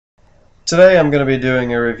Today I'm going to be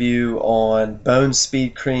doing a review on Bones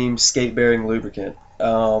Speed Cream Skate Bearing Lubricant.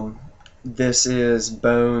 This is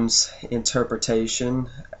Bones' interpretation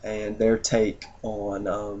and their take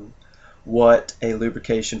on what a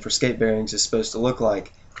lubrication for skate bearings is supposed to look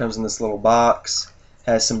like. It comes in this little box,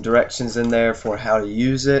 has some directions in there for how to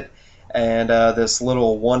use it, and this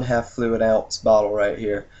little 1/2 fluid ounce bottle right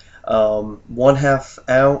here. 1/2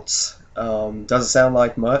 ounce doesn't sound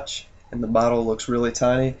like much, and the bottle looks really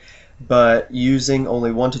tiny. But using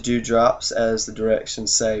only 1 to 2 drops, as the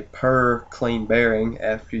directions say, per clean bearing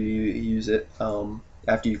after you use it,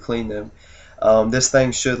 after you clean them, this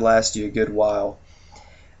thing should last you a good while.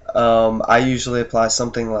 I usually apply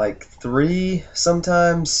something like 3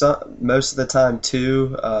 sometimes, most of the time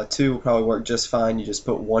 2. 2 will probably work just fine. You just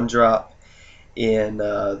put 1 drop in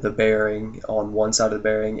the bearing on one side of the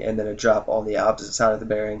bearing and then a drop on the opposite side of the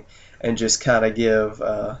bearing, and just kind of give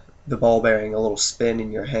the ball bearing a little spin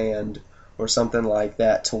in your hand or something like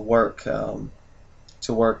that to work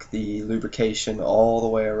the lubrication all the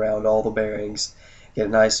way around all the bearings, get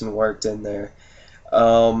it nice and worked in there.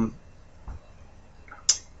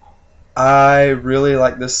 I really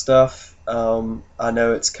like this stuff. I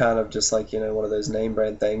know it's kind of just like, one of those name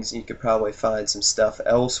brand things. You could probably find some stuff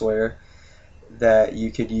elsewhere that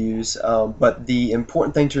you could use, but the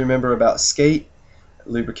important thing to remember about skate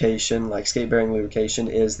lubrication, like skate bearing lubrication,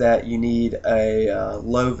 is that you need a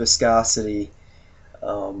low viscosity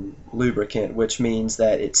lubricant, which means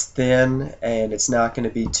that it's thin and it's not going to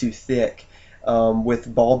be too thick.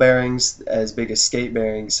 With ball bearings as big as skate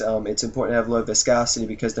bearings, it's important to have low viscosity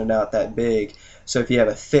because they're not that big. So if you have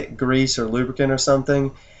a thick grease or lubricant or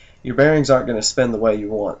something, your bearings aren't going to spin the way you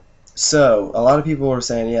want. So a lot of people are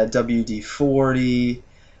saying, yeah, WD-40,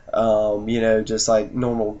 just like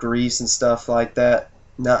normal grease and stuff like that.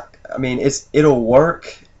 I mean, it'll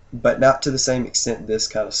work, but not to the same extent this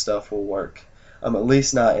kind of stuff will work. At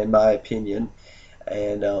least not in my opinion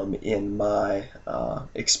and in my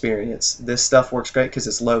experience. This stuff works great because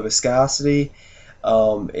it's low viscosity.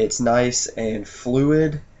 It's nice and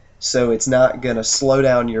fluid, so it's not going to slow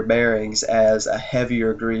down your bearings as a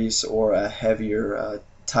heavier grease or a heavier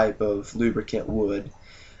type of lubricant would.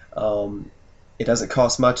 It doesn't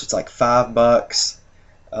cost much. It's like $5.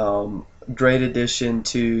 Great addition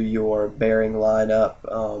to your bearing lineup.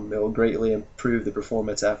 It will greatly improve the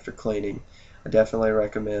performance after cleaning. I definitely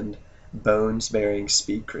recommend Bones Bearing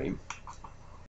Speed Cream.